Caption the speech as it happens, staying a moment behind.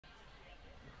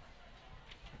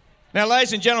Now,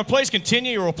 ladies and gentlemen, please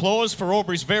continue your applause for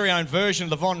Albury's very own version of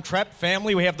the Von Trapp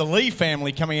family. We have the Lee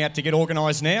family coming out to get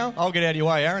organised now. I'll get out of your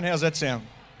way, Aaron. How's that sound?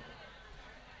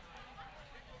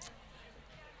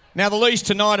 Now, the Lees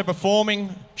tonight are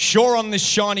performing Sure on This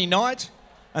Shiny Night,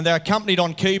 and they're accompanied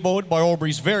on keyboard by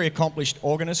Albury's very accomplished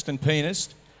organist and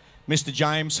pianist, Mr.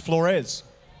 James Flores.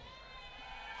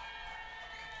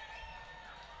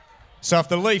 So if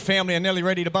the Lee family are nearly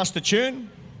ready to bust a tune,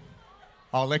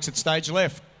 I'll exit stage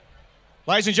left.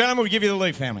 Ladies and gentlemen, we give you the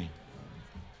Lee family.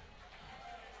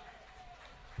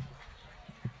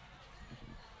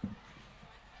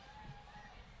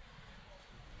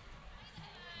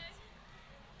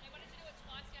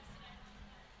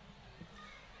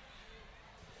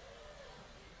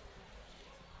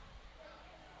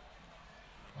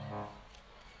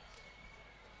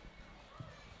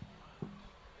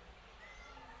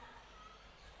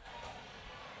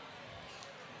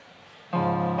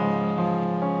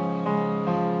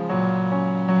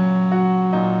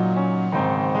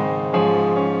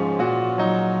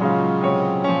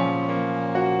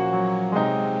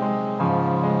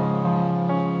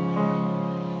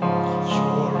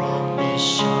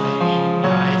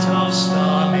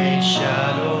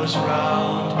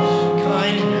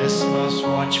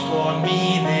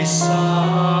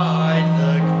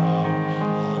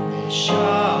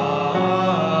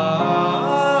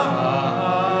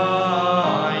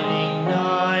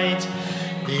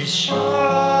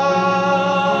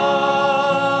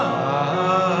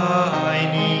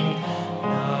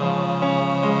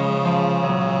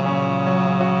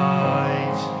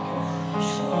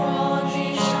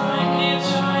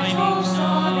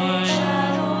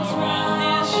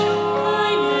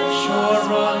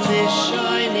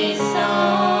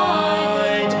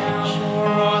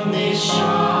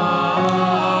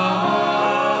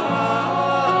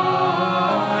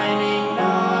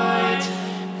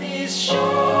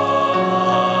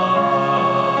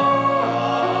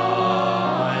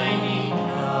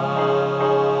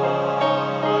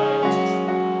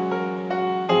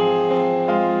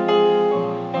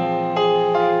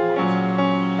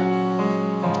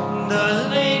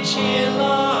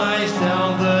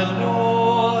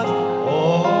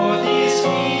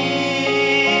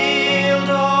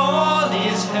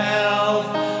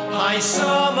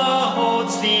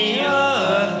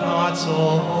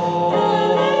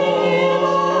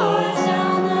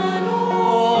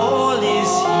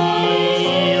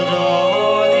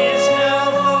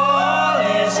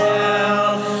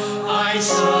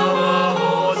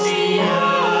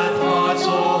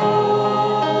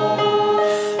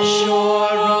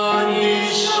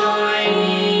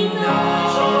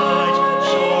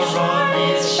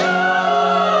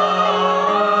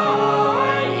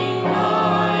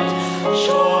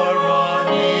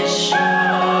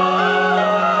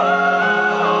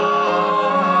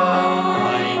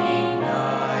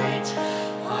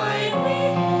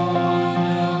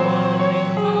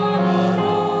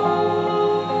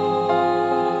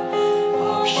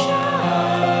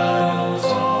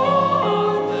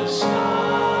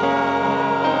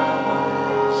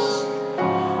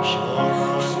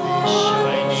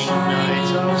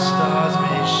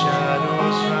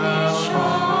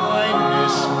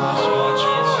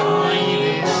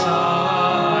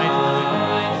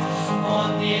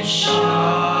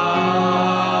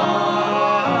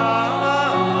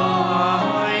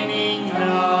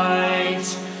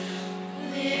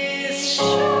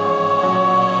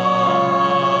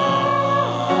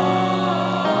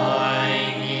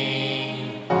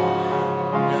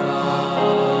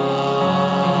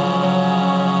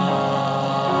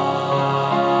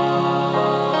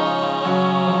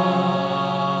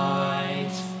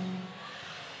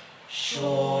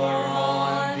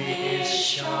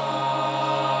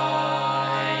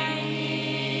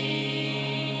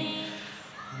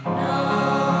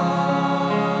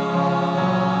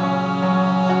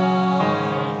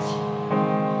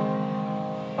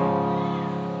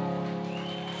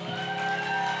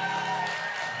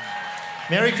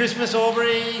 Merry Christmas,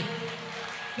 Albury.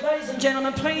 Ladies and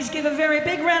gentlemen, please give a very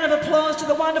big round of applause to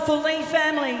the wonderful Lee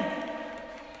family.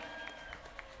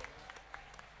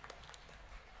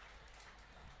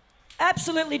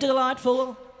 Absolutely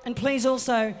delightful. And please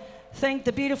also thank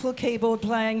the beautiful keyboard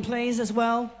playing, please, as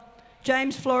well.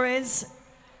 James Flores.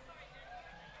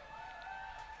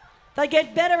 They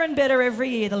get better and better every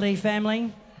year, the Lee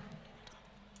family.